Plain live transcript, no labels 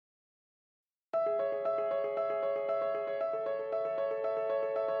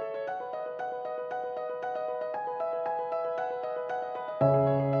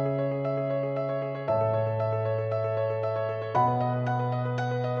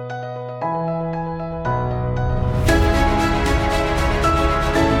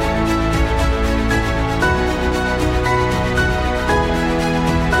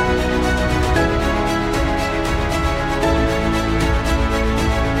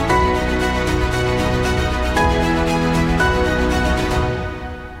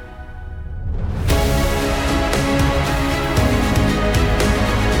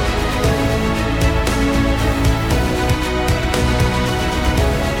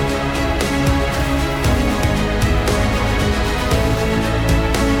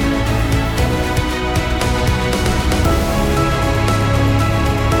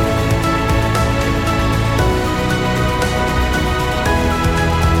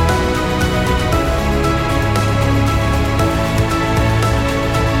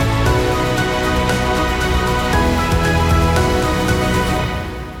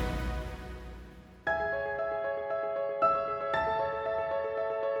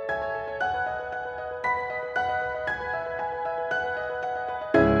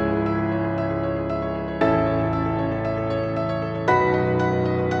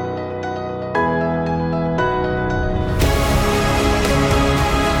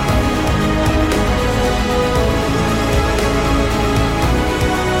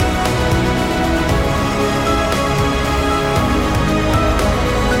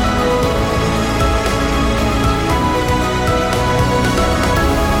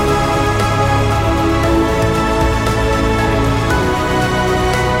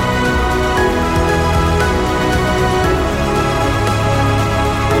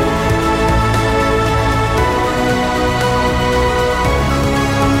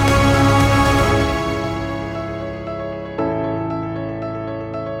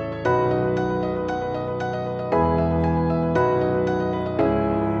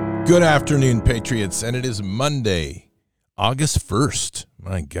Good afternoon, Patriots, and it is Monday, August 1st.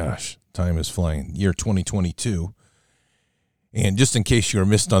 My gosh, time is flying. Year 2022. And just in case you were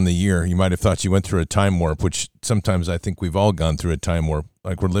missed on the year, you might have thought you went through a time warp, which sometimes I think we've all gone through a time warp,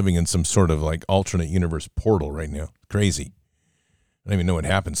 like we're living in some sort of like alternate universe portal right now. Crazy. I don't even know what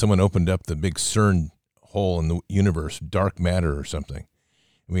happened. Someone opened up the big CERN hole in the universe, dark matter or something.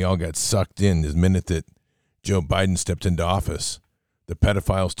 And we all got sucked in the minute that Joe Biden stepped into office. The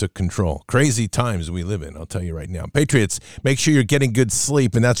pedophiles took control. Crazy times we live in, I'll tell you right now. Patriots, make sure you're getting good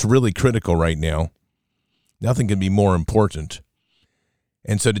sleep, and that's really critical right now. Nothing can be more important.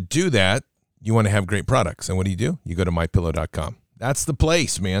 And so to do that, you want to have great products. And what do? You go to MyPillow.com. That's the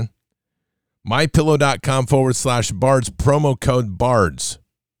place, man. MyPillow.com/Bards, promo code BARDS.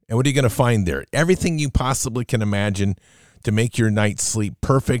 And what are you going to find there? Everything you possibly can imagine to make your night's sleep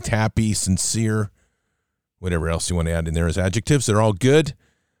perfect, happy, sincere. Whatever else you want to add in there as adjectives. They're all good.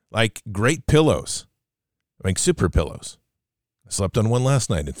 Like great pillows. Like super pillows. I slept on one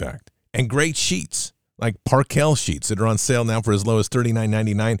last night, in fact. And great sheets. Like Parkel sheets that are on sale now for as low as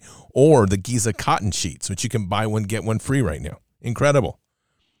 $39.99. Or the Giza cotton sheets, which you can buy one, get one free right now. Incredible.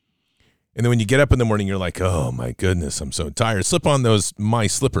 And then when you get up in the morning, you're like, oh my goodness, I'm so tired. Slip on those My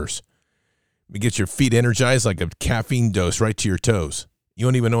Slippers. You get your feet energized like a caffeine dose right to your toes. You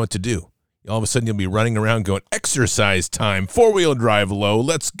don't even know what to do. All of a sudden, you'll be running around going, exercise time, four-wheel drive low,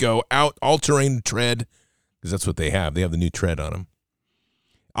 let's go out, all-terrain tread, because that's what they have. They have the new tread on them.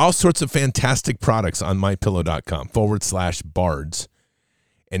 All sorts of fantastic products on MyPillow.com/Bards.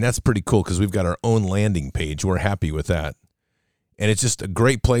 And that's pretty cool because we've got our own landing page. We're happy with that. And it's just a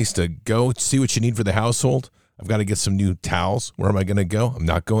great place to go see what you need for the household. I've got to get some new towels. Where am I going to go? I'm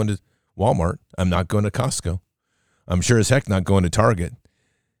not going to Walmart. I'm not going to Costco. I'm sure as heck not going to Target.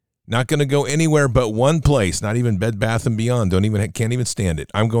 Not going to go anywhere but one place, not even Bed Bath & Beyond. Can't even stand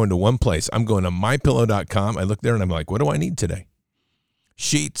it. I'm going to one place. I'm going to MyPillow.com. I look there and I'm like, what do I need today?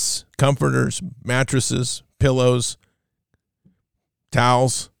 Sheets, comforters, mattresses, pillows,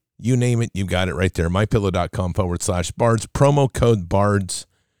 towels, you name it, you got it right there. MyPillow.com/Bards, promo code BARDS.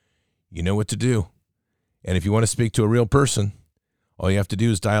 You know what to do. And if you want to speak to a real person, all you have to do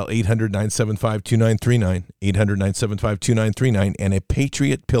is dial 800-975-2939, 800-975-2939, and a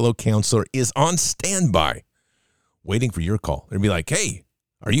Patriot Pillow counselor is on standby waiting for your call. They'll be like, hey,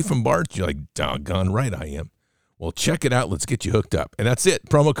 are you from Bards? You're like, doggone right I am. Well, check it out. Let's get you hooked up. And that's it.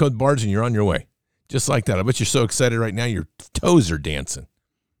 Promo code BARDS, and you're on your way. Just like that. I bet you're so excited right now, your toes are dancing.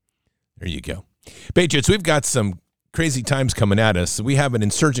 There you go. Patriots, we've got some crazy times coming at us. We have an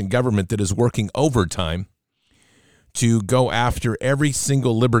insurgent government that is working overtime to go after every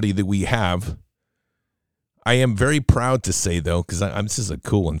single liberty that we have. I am very proud to say, though, because this is a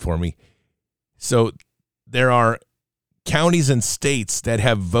cool one for me. So there are counties and states that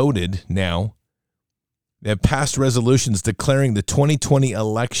have voted now, that have passed resolutions declaring the 2020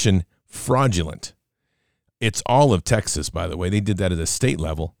 election fraudulent. It's all of Texas, by the way. They did that at a state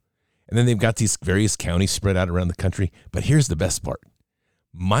level. And then they've got these various counties spread out around the country. But here's the best part.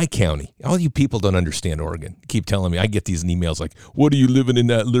 My county, all you people don't understand Oregon. Keep telling me, I get these emails like, what are you living in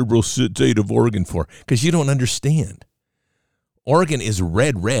that liberal state of Oregon for? Because you don't understand. Oregon is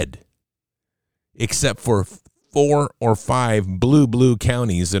red, except for 4 or 5 blue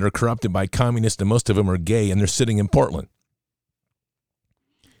counties that are corrupted by communists, and most of them are gay, and they're sitting in Portland.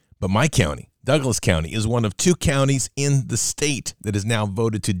 But my county, Douglas County, is one of 2 counties in the state that has now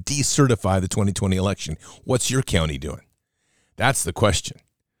voted to decertify the 2020 election. What's your county doing? That's the question.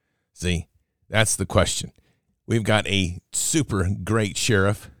 See, that's the question. We've got a super great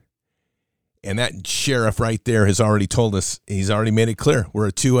sheriff, and that sheriff right there has already told us, he's already made it clear, we're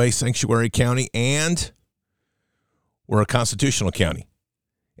a 2A sanctuary county, and we're a constitutional county.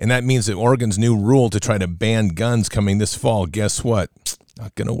 And that means that Oregon's new rule to try to ban guns coming this fall, guess what?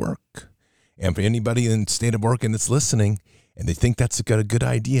 Not going to work. And for anybody in the state of Oregon that's listening, and they think that's a good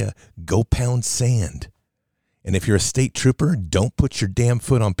idea, go pound sand. And if you're a state trooper, don't put your damn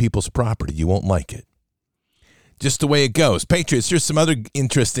foot on people's property. You won't like it. Just the way it goes. Patriots, here's some other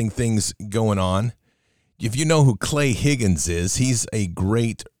interesting things going on. If you know who Clay Higgins is, he's a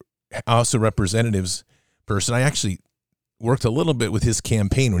great House of Representatives person. I actually worked a little bit with his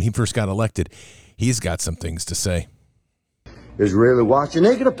campaign when he first got elected. He's got some things to say. Is really watching.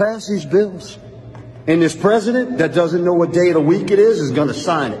 They're going to pass these bills. And this president that doesn't know what day of the week it is going to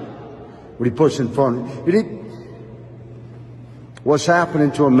sign it. What he puts in front of it. What's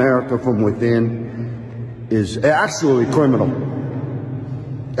happening to America from within is actually criminal.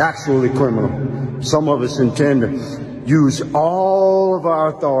 Actually criminal. Some of us intend to use all of our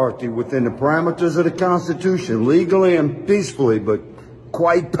authority within the parameters of the Constitution, legally and peacefully, but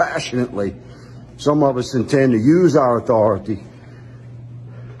quite passionately. Some of us intend to use our authority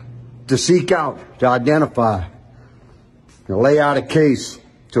to seek out, to identify, to lay out a case,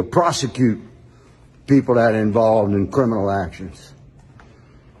 to prosecute people that are involved in criminal actions.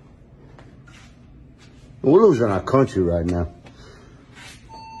 We're losing our country right now.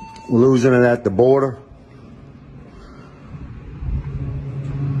 We're losing it at the border.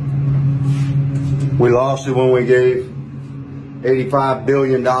 We lost it when we gave $85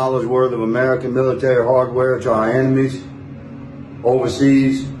 billion worth of American military hardware to our enemies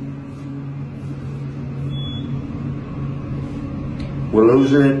overseas. We're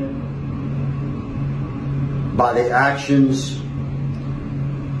losing it by the actions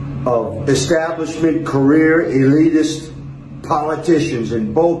of establishment, career, elitist politicians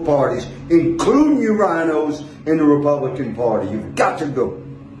in both parties, including you rhinos in the Republican Party. You've got to go.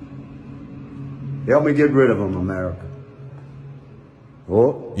 Help me get rid of them, America.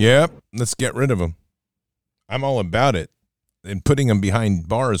 Oh. Yep, let's get rid of them. I'm all about it. And putting them behind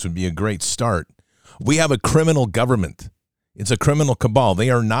bars would be a great start. We have a criminal government. It's a criminal cabal. They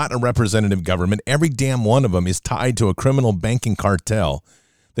are not a representative government. Every damn one of them is tied to a criminal banking cartel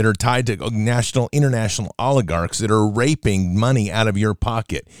that are tied to national, international oligarchs that are raping money out of your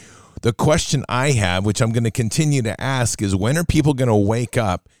pocket. The question I have, which I'm going to continue to ask, is when are people going to wake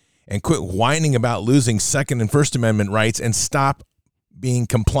up and quit whining about losing Second and First Amendment rights and stop being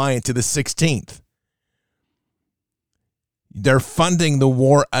compliant to the 16th? They're funding the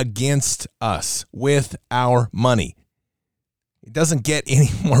war against us with our money. It doesn't get any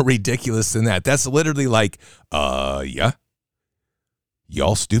more ridiculous than that. That's literally like, yeah.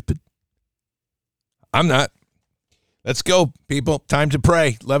 Y'all stupid? I'm not. Let's go, people. Time to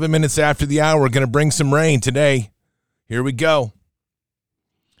pray. 11 minutes after the hour. We're going to bring some rain today. Here we go.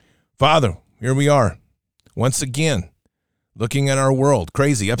 Father, here we are. Once again, looking at our world.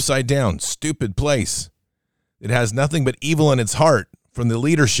 Crazy, upside down, stupid place. It has nothing but evil in its heart from the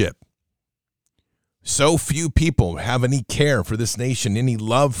leadership. So few people have any care for this nation, any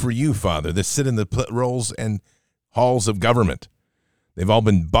love for you, Father, that sit in the roles and halls of government. They've all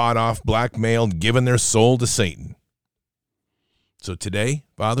been bought off, blackmailed, given their soul to Satan. So today,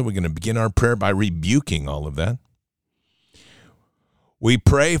 Father, we're going to begin our prayer by rebuking all of that. We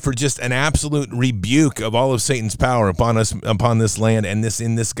pray for just an absolute rebuke of all of Satan's power upon us, upon this land and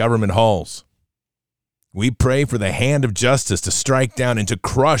in this government halls. We pray for the hand of justice to strike down and to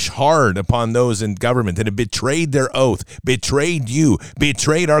crush hard upon those in government that have betrayed their oath, betrayed you,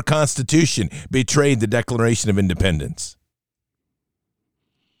 betrayed our Constitution, betrayed the Declaration of Independence.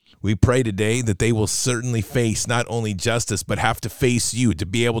 We pray today that they will certainly face not only justice, but have to face you, to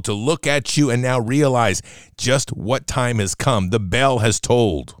be able to look at you and now realize just what time has come. The bell has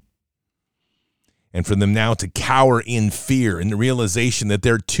tolled. And for them now to cower in fear in the realization that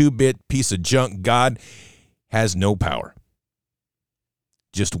their 2-bit piece of junk God has no power.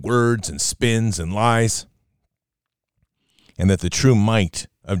 Just words and spins and lies. And that the true might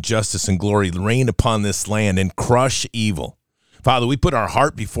of justice and glory reign upon this land and crush evil. Father, we put our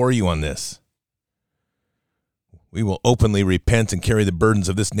heart before you on this. We will openly repent and carry the burdens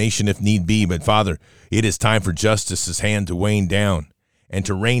of this nation if need be. But Father, it is time for justice's hand to wane down and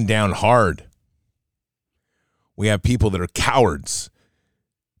to rain down hard. We have people that are cowards,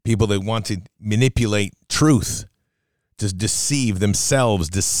 people that want to manipulate truth, to deceive themselves,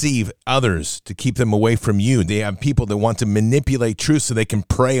 deceive others, to keep them away from you. They have people that want to manipulate truth so they can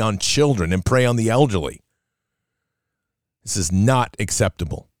prey on children and prey on the elderly. This is not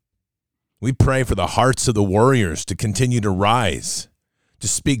acceptable. We pray for the hearts of the warriors to continue to rise, to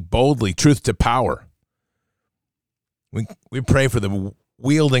speak boldly, truth to power. We pray for the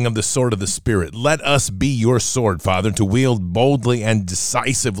wielding of the sword of the Spirit. Let us be your sword, Father, to wield boldly and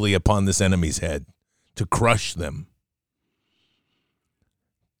decisively upon this enemy's head, to crush them,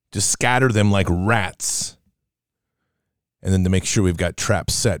 to scatter them like rats, and then to make sure we've got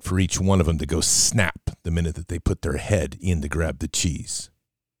traps set for each one of them to go snap the minute that they put their head in to grab the cheese.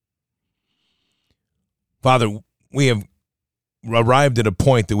 Father, we have arrived at a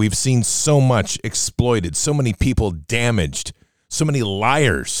point that we've seen so much exploited, so many people damaged, so many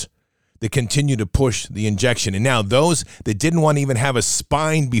liars that continue to push the injection. And now those that didn't want to even have a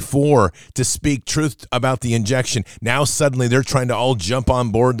spine before to speak truth about the injection, now suddenly they're trying to all jump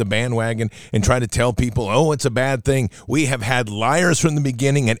on board the bandwagon and try to tell people, oh, it's a bad thing. We have had liars from the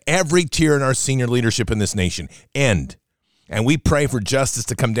beginning at every tier in our senior leadership in this nation. End. And we pray for justice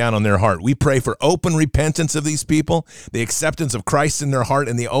to come down on their heart. We pray for open repentance of these people, the acceptance of Christ in their heart,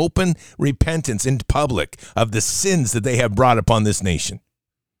 and the open repentance in public of the sins that they have brought upon this nation.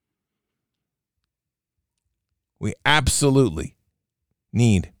 We absolutely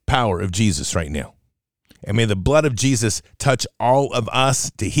need power of Jesus right now. And may the blood of Jesus touch all of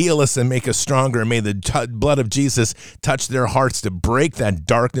us to heal us and make us stronger. And may the blood of Jesus touch their hearts to break that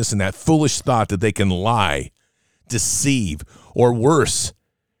darkness and that foolish thought that they can lie, deceive, or worse,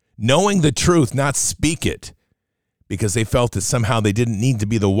 knowing the truth, not speak it, because they felt that somehow they didn't need to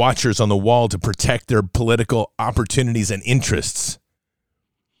be the watchers on the wall to protect their political opportunities and interests.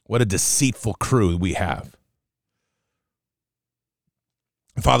 What a deceitful crew we have.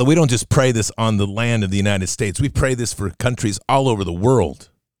 Father, we don't just pray this on the land of the United States. We pray this for countries all over the world.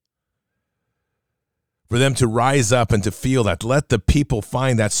 For them to rise up and to feel that. Let the people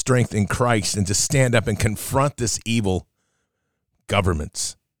find that strength in Christ and to stand up and confront this evil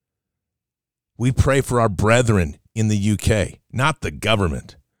governments. We pray for our brethren in the UK, not the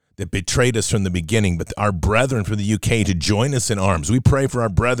government that betrayed us from the beginning, but our brethren from the UK to join us in arms. We pray for our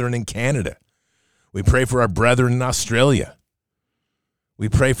brethren in Canada. We pray for our brethren in Australia. We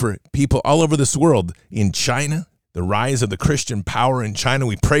pray for people all over this world. In China, the rise of the Christian power in China,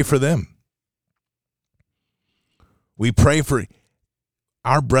 we pray for them. We pray for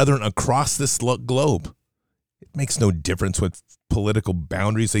our brethren across this globe. It makes no difference what political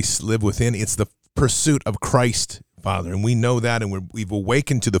boundaries they live within. It's the pursuit of Christ, Father, and we know that, and we've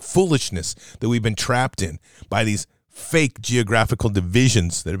awakened to the foolishness that we've been trapped in by these fake geographical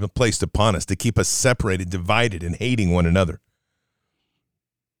divisions that have been placed upon us to keep us separated, divided, and hating one another.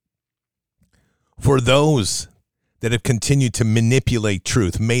 For those that have continued to manipulate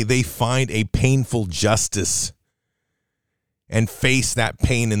truth, may they find a painful justice and face that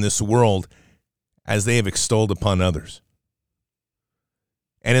pain in this world as they have extolled upon others.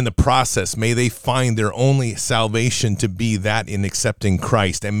 And in the process, may they find their only salvation to be that in accepting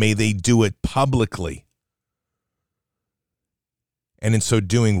Christ, and may they do it publicly. And in so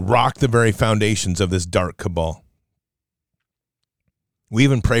doing, rock the very foundations of this dark cabal. We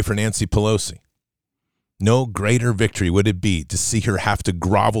even pray for Nancy Pelosi. No greater victory would it be to see her have to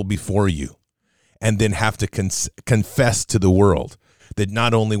grovel before you and then have to confess to the world that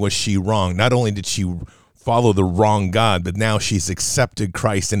not only was she wrong, not only did she follow the wrong God, but now she's accepted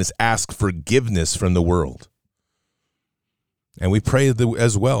Christ and has asked forgiveness from the world. And we pray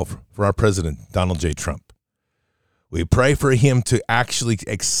as well for our president, Donald J. Trump. We pray for him to actually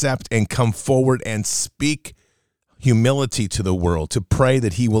accept and come forward and speak humility to the world, to pray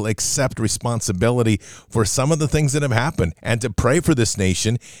that he will accept responsibility for some of the things that have happened, and to pray for this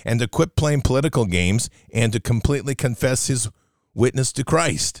nation, and to quit playing political games, and to completely confess his witness to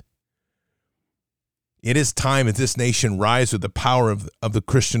Christ. It is time that this nation rise with the power of the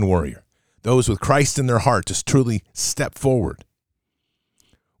Christian warrior, those with Christ in their heart to truly step forward.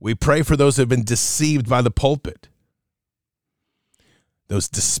 We pray for those who have been deceived by the pulpit, those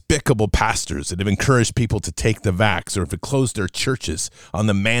despicable pastors that have encouraged people to take the vax or have closed their churches on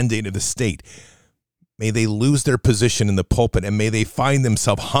the mandate of the state. May they lose their position in the pulpit, and may they find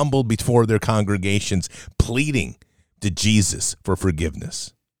themselves humbled before their congregations, pleading to Jesus for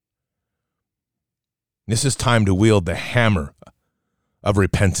forgiveness. This is time to wield the hammer of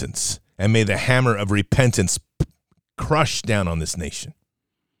repentance, and may the hammer of repentance crush down on this nation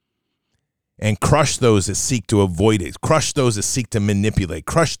and crush those that seek to avoid it, crush those that seek to manipulate,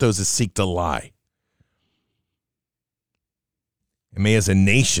 crush those that seek to lie. And may as a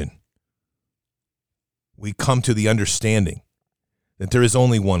nation, we come to the understanding that there is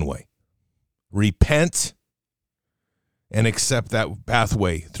only one way. Repent and accept that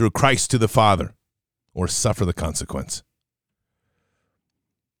pathway through Christ to the Father, or suffer the consequence.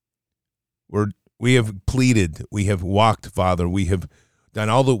 We have pleaded, we have walked, Father, we have done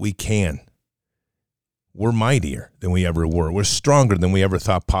all that we can. We're mightier than we ever were. We're stronger than we ever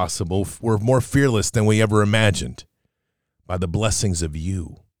thought possible. We're more fearless than we ever imagined by the blessings of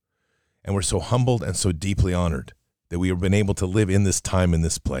you. And we're so humbled and so deeply honored that we have been able to live in this time, in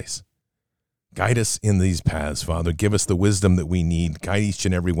this place. Guide us in these paths, Father. Give us the wisdom that we need. Guide each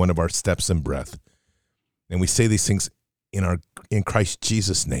and every one of our steps and breath. And we say these things in Christ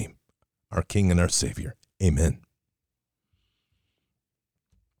Jesus' name, our King and our Savior. Amen.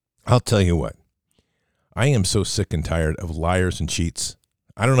 I'll tell you what. I am so sick and tired of liars and cheats.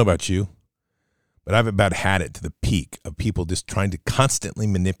 I don't know about you, but I've about had it to the peak of people just trying to constantly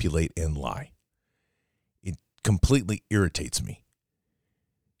manipulate and lie. It completely irritates me.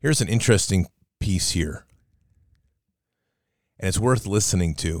 Here's an interesting piece here, and it's worth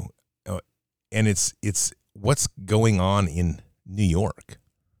listening to, and it's what's going on in New York.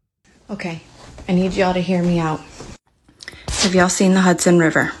 Okay, I need y'all to hear me out. Have y'all seen the Hudson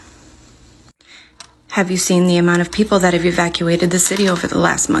River? Have you seen the amount of people that have evacuated the city over the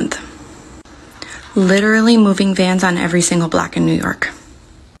last month? Literally moving vans on every single block in New York.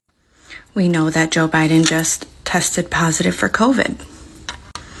 We know that Joe Biden just tested positive for COVID.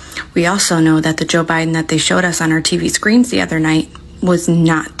 We also know that the Joe Biden that they showed us on our TV screens the other night was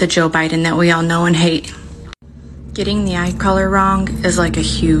not the Joe Biden that we all know and hate. Getting the eye color wrong is like a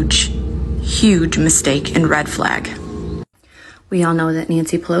huge, huge mistake and red flag. We all know that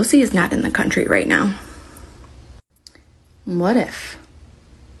Nancy Pelosi is not in the country right now. What if?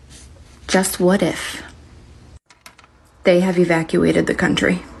 Just what if? They have evacuated the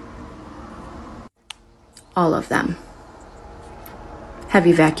country. All of them have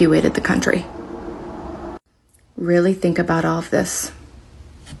evacuated the country. Really think about all of this.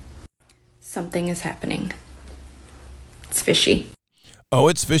 Something is happening. It's fishy. Oh,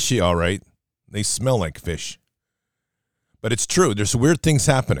 it's fishy, all right. They smell like fish. But it's true. There's weird things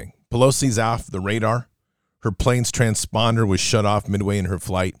happening. Pelosi's off the radar. Her plane's transponder was shut off midway in her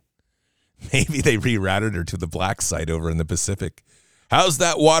flight. Maybe they rerouted her to the black site over in the Pacific. How's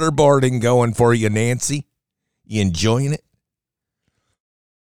that waterboarding going for you, Nancy? You enjoying it?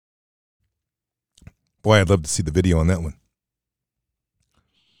 Boy, I'd love to see the video on that one.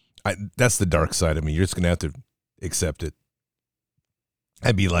 That's the dark side of me. You're just going to have to accept it.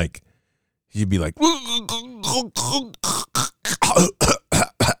 You'd be like,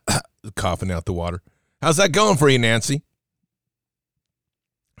 coughing out the water. How's that going for you, Nancy?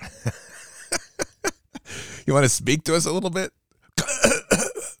 You want to speak to us a little bit?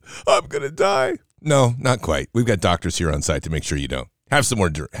 I'm going to die. No, not quite. We've got doctors here on site to make sure you don't. Have some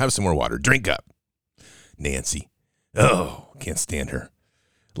more water. Drink up. Nancy. Oh, can't stand her.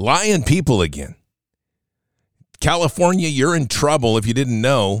 Lying people again. California, you're in trouble if you didn't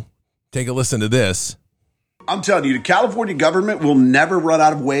know. Take a listen to this. I'm telling you, the California government will never run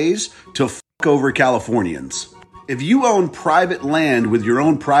out of ways to f*** over Californians. If you own private land with your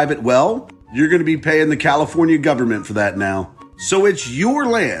own private well, you're going to be paying the California government for that now. So it's your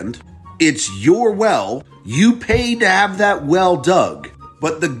land, it's your well, you paid to have that well dug,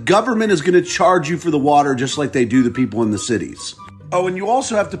 but the government is going to charge you for the water just like they do the people in the cities. Oh, and you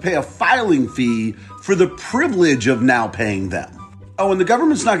also have to pay a filing fee for the privilege of now paying them. Oh, and the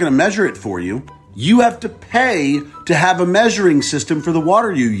government's not going to measure it for you. You have to pay to have a measuring system for the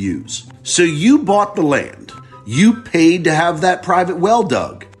water you use. So you bought the land. You paid to have that private well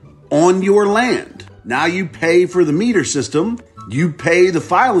dug on your land. Now you pay for the meter system. You pay the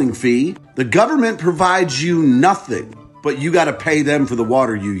filing fee. The government provides you nothing, but you got to pay them for the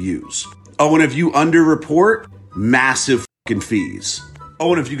water you use. Oh, and if you underreport, massive fucking fees.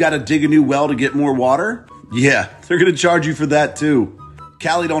 Oh, and if you got to dig a new well to get more water, yeah, they're going to charge you for that too.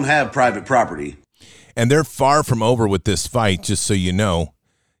 Cali don't have private property. And they're far from over with this fight, just so you know.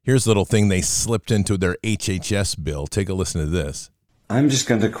 Here's a little thing they slipped into their HHS bill. Take a listen to this. I'm just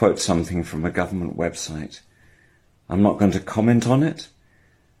going to quote something from a government website. I'm not going to comment on it.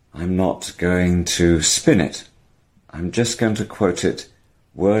 I'm not going to spin it. I'm just going to quote it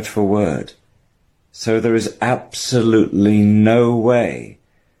word for word. So there is absolutely no way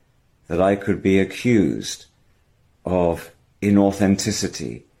that I could be accused of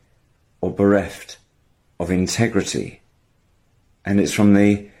inauthenticity or bereft of integrity. And it's from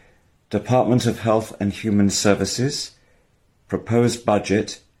the Department of Health and Human Services proposed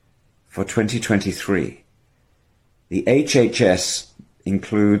budget for 2023. The HHS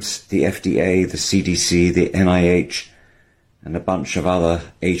includes the FDA, the CDC, the NIH, and a bunch of other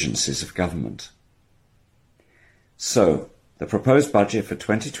agencies of government. So, the proposed budget for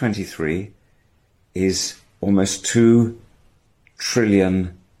 2023 is almost $2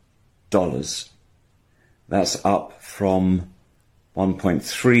 trillion. That's up from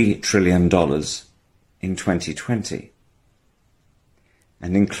 $1.3 trillion in 2020.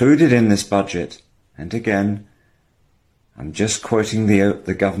 And included in this budget, and again, I'm just quoting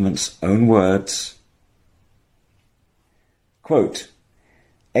the government's own words, quote,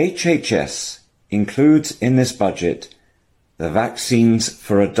 HHS includes in this budget the Vaccines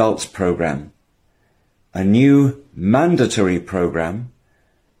for Adults program, a new mandatory program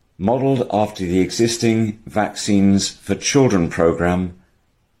modeled after the existing Vaccines for Children program,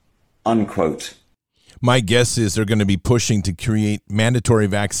 unquote. My guess is they're going to be pushing to create mandatory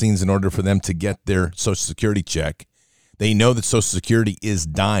vaccines in order for them to get their Social Security check. They know that Social Security is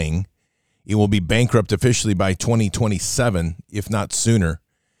dying. It will be bankrupt officially by 2027, if not sooner.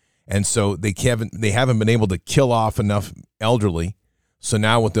 And so they haven't been able to kill off enough elderly. So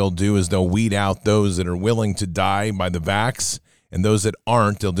now what they'll do is they'll weed out those that are willing to die by the vax, and those that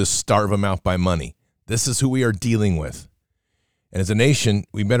aren't, they'll just starve them out by money. This is who we are dealing with. And as a nation,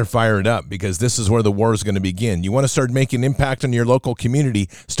 we better fire it up, because this is where the war is going to begin. You want to start making an impact on your local community,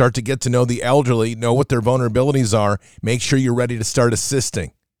 start to get to know the elderly, know what their vulnerabilities are, make sure you're ready to start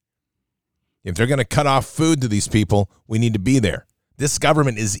assisting. If they're going to cut off food to these people, we need to be there. This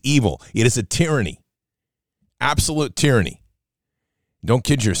government is evil. It is a tyranny. Absolute tyranny. Don't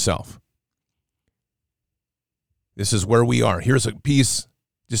kid yourself. This is where we are. Here's a piece,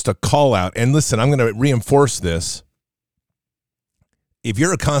 just a call out. And listen, I'm going to reinforce this. If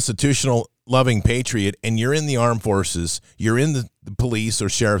you're a constitutional loving patriot and you're in the armed forces, you're in the police or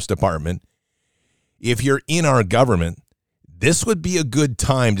sheriff's department, if you're in our government, this would be a good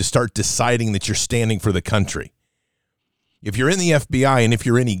time to start deciding that you're standing for the country. If you're in the FBI and if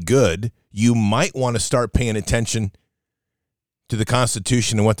you're any good, you might want to start paying attention to the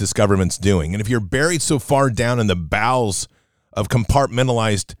Constitution and what this government's doing. And if you're buried so far down in the bowels of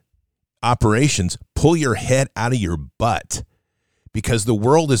compartmentalized operations, pull your head out of your butt, because the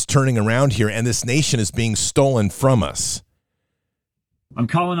world is turning around here and this nation is being stolen from us. I'm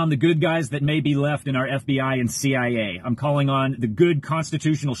calling on the good guys that may be left in our FBI and CIA. I'm calling on the good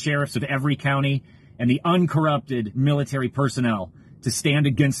constitutional sheriffs of every county and the uncorrupted military personnel to stand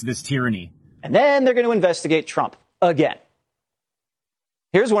against this tyranny. And then they're going to investigate Trump again.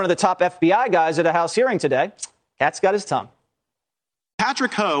 Here's one of the top FBI guys at a House hearing today. Cat's got his tongue.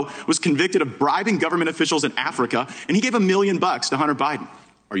 Patrick Ho was convicted of bribing government officials in Africa, and he gave $1 million to Hunter Biden.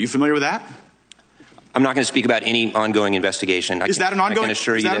 Are you familiar with that? I'm not going to speak about any ongoing investigation. Is that an ongoing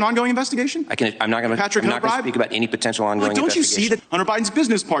investigation? I'm not going to speak about any potential ongoing investigation. Don't you see that Hunter Biden's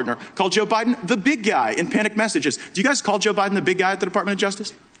business partner called Joe Biden the big guy in panic messages? Do you guys call Joe Biden the big guy at the Department of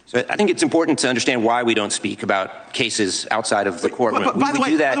Justice? So I think it's important to understand why we don't speak about cases outside of the courtroom. But by the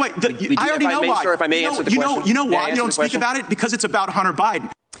way, I already know why. Sir, if I may answer the question. You know why you don't speak about it? Because it's about Hunter Biden.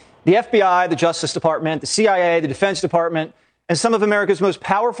 The FBI, the Justice Department, the CIA, the Defense Department, and some of America's most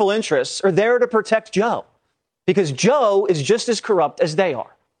powerful interests are there to protect Joe, because Joe is just as corrupt as they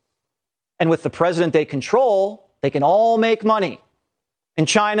are. And with the president they control, they can all make money. In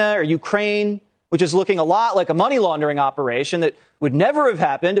China or Ukraine, which is looking a lot like a money laundering operation that would never have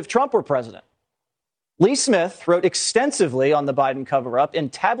happened if Trump were president. Lee Smith wrote extensively on the Biden cover-up in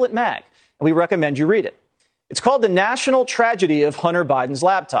Tablet Mag, and we recommend you read it. It's called The National Tragedy of Hunter Biden's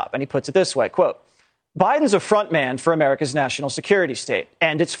Laptop, and he puts it this way, quote, Biden's a front man for America's national security state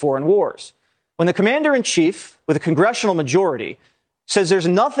and its foreign wars. When the commander-in-chief with a congressional majority says there's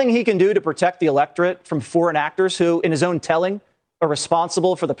nothing he can do to protect the electorate from foreign actors who, in his own telling, are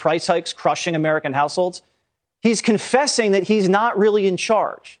responsible for the price hikes crushing American households, he's confessing that he's not really in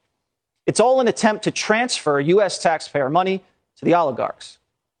charge. It's all an attempt to transfer U.S. taxpayer money to the oligarchs.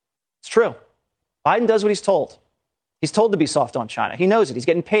 It's true. Biden does what he's told. He's told to be soft on China. He knows it. He's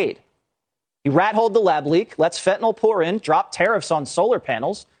getting paid. He rat-holed the lab leak, lets fentanyl pour in, drop tariffs on solar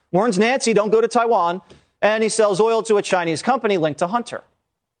panels, warns Nancy don't go to Taiwan, and he sells oil to a Chinese company linked to Hunter.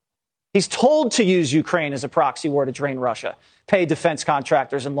 He's told to use Ukraine as a proxy war to drain Russia, pay defense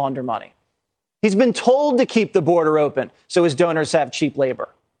contractors, and launder money. He's been told to keep the border open so his donors have cheap labor.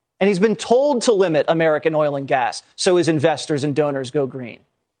 And he's been told to limit American oil and gas so his investors and donors go green.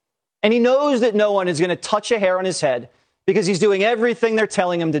 And he knows that no one is going to touch a hair on his head because he's doing everything they're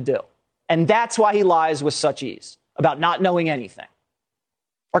telling him to do. And that's why he lies with such ease about not knowing anything.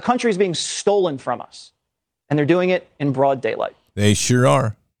 Our country is being stolen from us, and they're doing it in broad daylight. They sure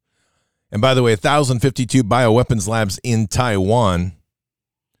are. And by the way, 1,052 bioweapons labs in Taiwan.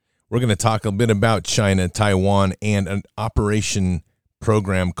 We're going to talk a bit about China, Taiwan, and an operation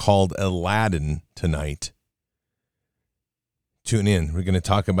program called Aladdin tonight. Tune in. We're going to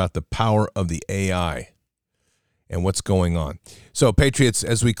talk about the power of the AI and what's going on. So, Patriots,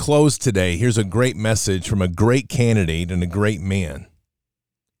 as we close today, here's a great message from a great candidate and a great man,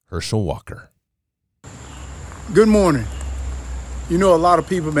 Herschel Walker. Good morning. You know, a lot of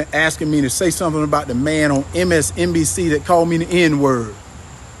people have been asking me to say something about the man on MSNBC that called me the N-word.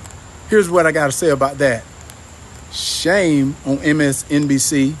 Here's what I got to say about that. Shame on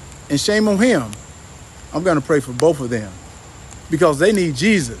MSNBC and shame on him. I'm going to pray for both of them because they need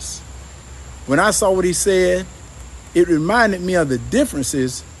Jesus. When I saw what he said, it reminded me of the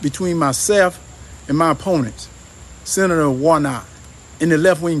differences between myself and my opponents, Senator Warnock, and the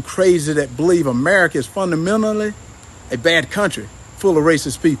left-wing crazy that believe America is fundamentally a bad country full of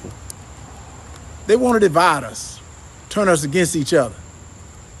racist people. They want to divide us, turn us against each other.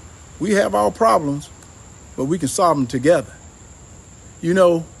 We have our problems, but we can solve them together. You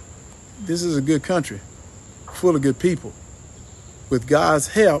know, this is a good country, full of good people. With God's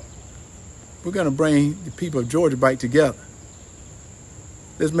help, we're going to bring the people of Georgia back together.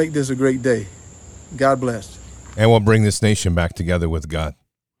 Let's make this a great day. God bless. And we'll bring this nation back together with God.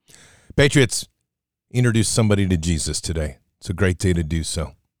 Patriots, introduce somebody to Jesus today. It's a great day to do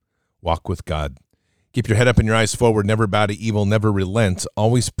so. Walk with God. Keep your head up and your eyes forward. Never bow to evil. Never relent.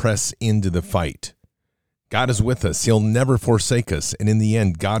 Always press into the fight. God is with us. He'll never forsake us. And in the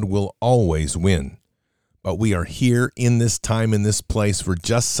end, God will always win. But we are here in this time, in this place, for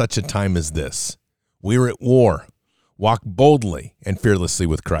just such a time as this. We're at war. Walk boldly and fearlessly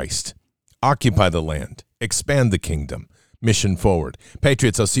with Christ. Occupy the land. Expand the kingdom. Mission forward.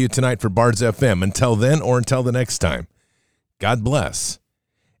 Patriots, I'll see you tonight for Bards FM. Until then, or until the next time, God bless,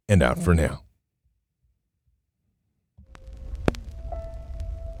 and out for now.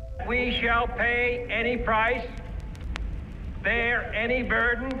 We shall pay any price, bear any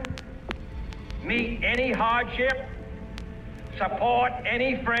burden, meet any hardship, support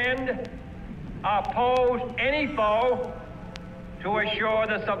any friend, oppose any foe to assure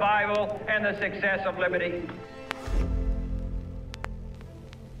the survival and the success of liberty.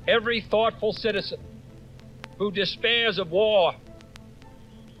 Every thoughtful citizen who despairs of war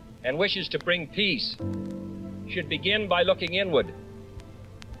and wishes to bring peace should begin by looking inward,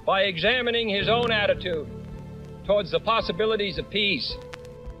 by examining his own attitude towards the possibilities of peace.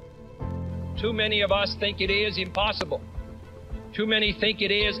 Too many of us think it is impossible. Too many think it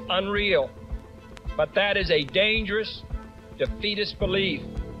is unreal. But that is a dangerous, defeatist belief.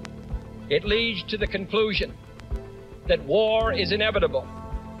 It leads to the conclusion that war is inevitable,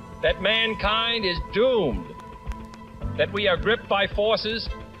 that mankind is doomed, that we are gripped by forces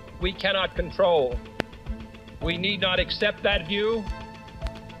we cannot control. We need not accept that view.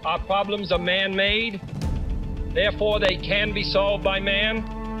 Our problems are man-made, therefore they can be solved by man,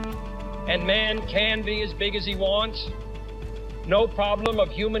 and man can be as big as he wants. No problem of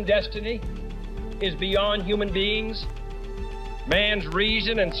human destiny is beyond human beings. Man's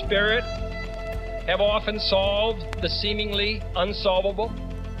reason and spirit have often solved the seemingly unsolvable,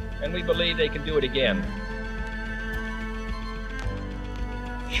 and we believe they can do it again.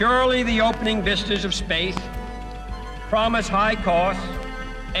 Surely the opening vistas of space promise high costs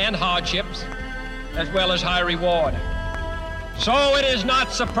and hardships, as well as high reward. So it is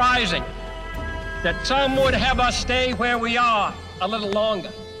not surprising that some would have us stay where we are a little longer,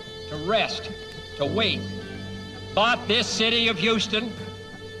 to rest, to wait. But this city of Houston,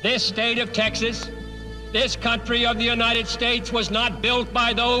 this state of Texas, this country of the United States was not built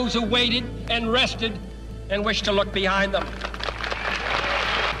by those who waited and rested and wished to look behind them.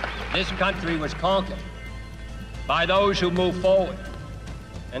 This country was conquered by those who move forward,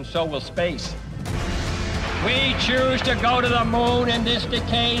 and so will space. We choose to go to the moon in this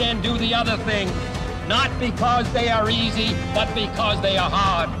decade and do the other thing, not because they are easy, but because they are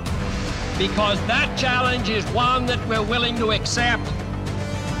hard. Because that challenge is one that we're willing to accept.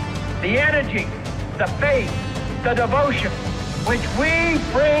 The energy, the faith, the devotion which we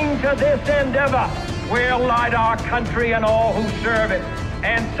bring to this endeavor will light our country and all who serve it.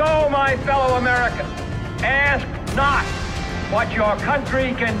 And so, my fellow Americans, ask not what your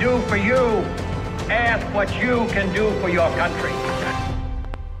country can do for you. Ask what you can do for your country.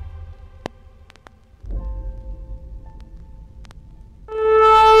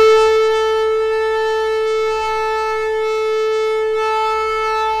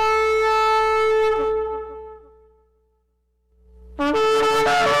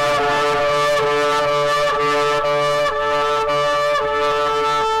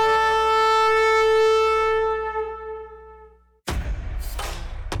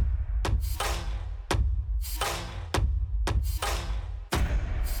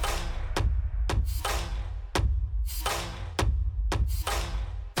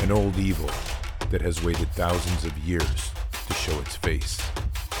 An old evil that has waited thousands of years to show its face.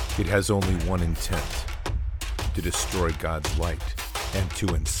 It has only one intent: to destroy God's light and to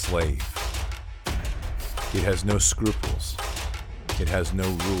enslave. It has no scruples. It has no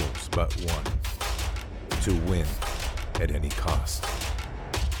rules but one: to win at any cost.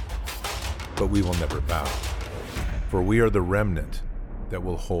 But we will never bow, for we are the remnant that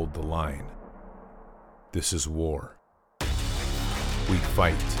will hold the line. This is war. We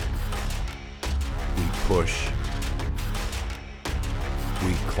fight. We push.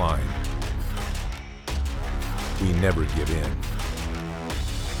 We climb. We never give in.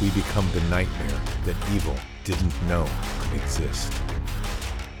 We become the nightmare that evil didn't know could exist.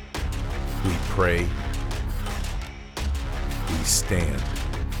 We pray. We stand.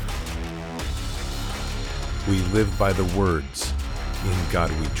 We live by the words, "In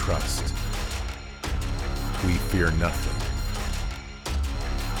God we trust." We fear nothing.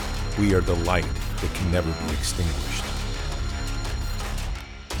 We are the light that can never be extinguished.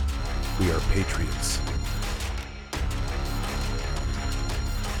 We are patriots.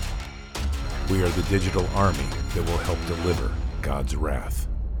 We are the digital army that will help deliver God's wrath.